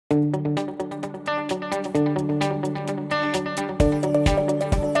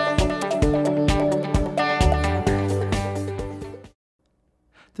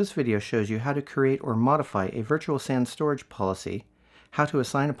This video shows you how to create or modify a virtual SAN storage policy, how to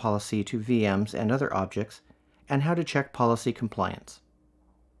assign a policy to VMs and other objects, and how to check policy compliance.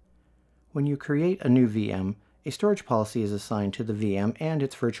 When you create a new VM, a storage policy is assigned to the VM and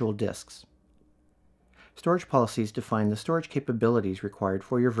its virtual disks. Storage policies define the storage capabilities required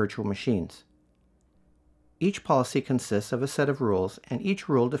for your virtual machines. Each policy consists of a set of rules, and each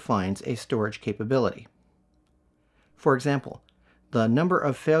rule defines a storage capability. For example, the number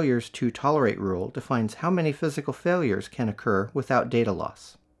of failures to tolerate rule defines how many physical failures can occur without data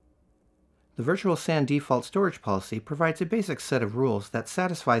loss. The virtual SAN default storage policy provides a basic set of rules that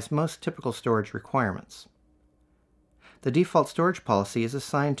satisfies most typical storage requirements. The default storage policy is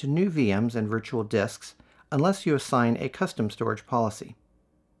assigned to new VMs and virtual disks unless you assign a custom storage policy.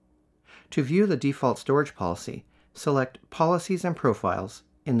 To view the default storage policy, select Policies and Profiles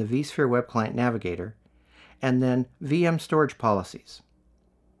in the vSphere Web Client Navigator, and then VM Storage Policies.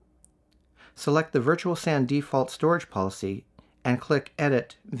 Select the virtual SAN default storage policy and click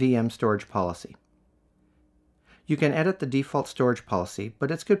Edit VM Storage Policy. You can edit the default storage policy,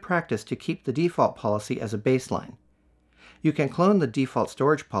 but it's good practice to keep the default policy as a baseline. You can clone the default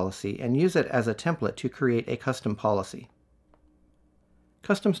storage policy and use it as a template to create a custom policy.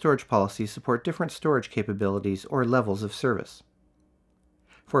 Custom storage policies support different storage capabilities or levels of service.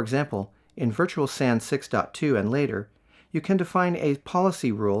 For example, in Virtual SAN 6.2 and later, you can define a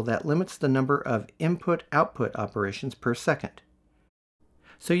policy rule that limits the number of input-output operations per second.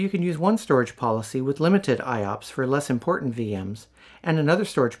 So you can use one storage policy with limited IOPS for less important VMs, and another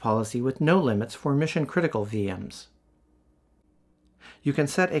storage policy with no limits for mission-critical VMs. You can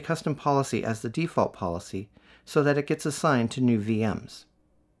set a custom policy as the default policy so that it gets assigned to new VMs.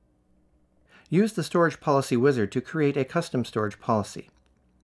 Use the Storage Policy Wizard to create a custom storage policy.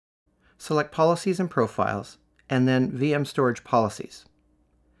 Select Policies and Profiles, and then VM Storage Policies.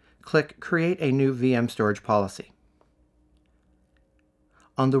 Click Create a new VM Storage Policy.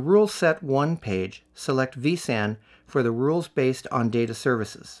 On the Rules Set 1 page, select vSAN for the rules based on data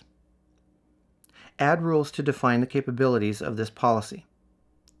services. Add rules to define the capabilities of this policy.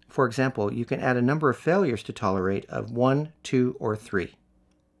 For example, you can add a number of failures to tolerate of 1, 2, or 3.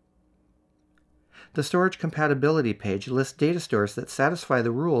 The Storage Compatibility page lists data stores that satisfy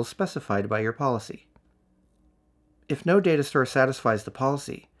the rules specified by your policy. If no data store satisfies the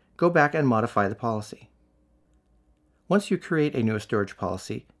policy, go back and modify the policy. Once you create a new storage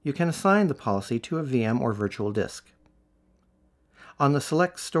policy, you can assign the policy to a VM or virtual disk. On the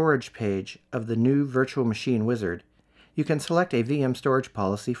Select Storage page of the new Virtual Machine Wizard, you can select a VM storage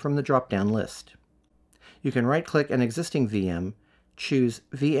policy from the drop-down list. You can right-click an existing VM, choose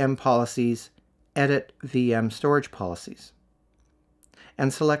VM Policies, Edit VM Storage Policies,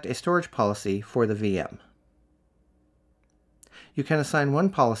 and select a storage policy for the VM. You can assign one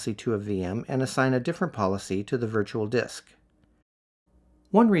policy to a VM and assign a different policy to the virtual disk.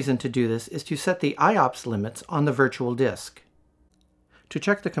 One reason to do this is to set the IOPS limits on the virtual disk. To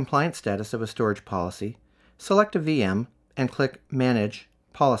check the compliance status of a storage policy, select a VM and click Manage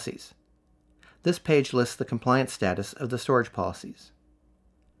Policies. This page lists the compliance status of the storage policies.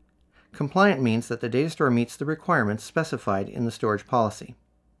 Compliant means that the data store meets the requirements specified in the storage policy.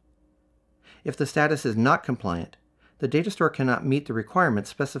 If the status is not compliant, the data store cannot meet the requirements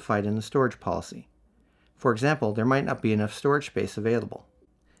specified in the storage policy. For example, there might not be enough storage space available.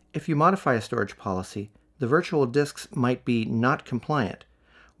 If you modify a storage policy, the virtual disks might be not compliant,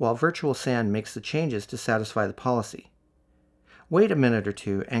 while Virtual SAN makes the changes to satisfy the policy. Wait a minute or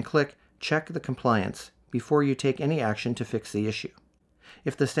two and click Check the Compliance before you take any action to fix the issue.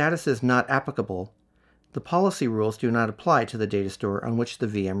 If the status is not applicable, the policy rules do not apply to the data store on which the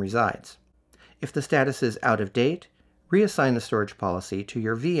VM resides. If the status is out of date, reassign the storage policy to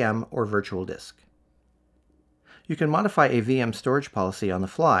your VM or virtual disk. You can modify a VM storage policy on the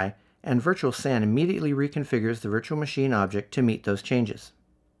fly, and Virtual SAN immediately reconfigures the virtual machine object to meet those changes.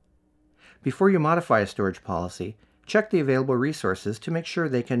 Before you modify a storage policy, check the available resources to make sure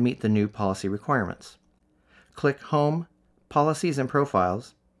they can meet the new policy requirements. Click Home, Policies and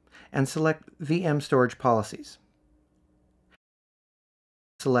Profiles, and select VM Storage Policies.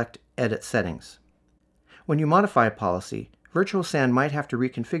 Select Edit Settings. When you modify a policy, Virtual SAN might have to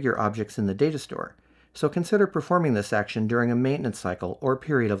reconfigure objects in the data store, so consider performing this action during a maintenance cycle or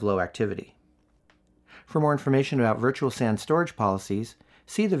period of low activity. For more information about Virtual SAN storage policies,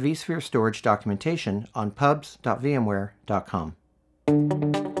 see the vSphere storage documentation on pubs.vmware.com.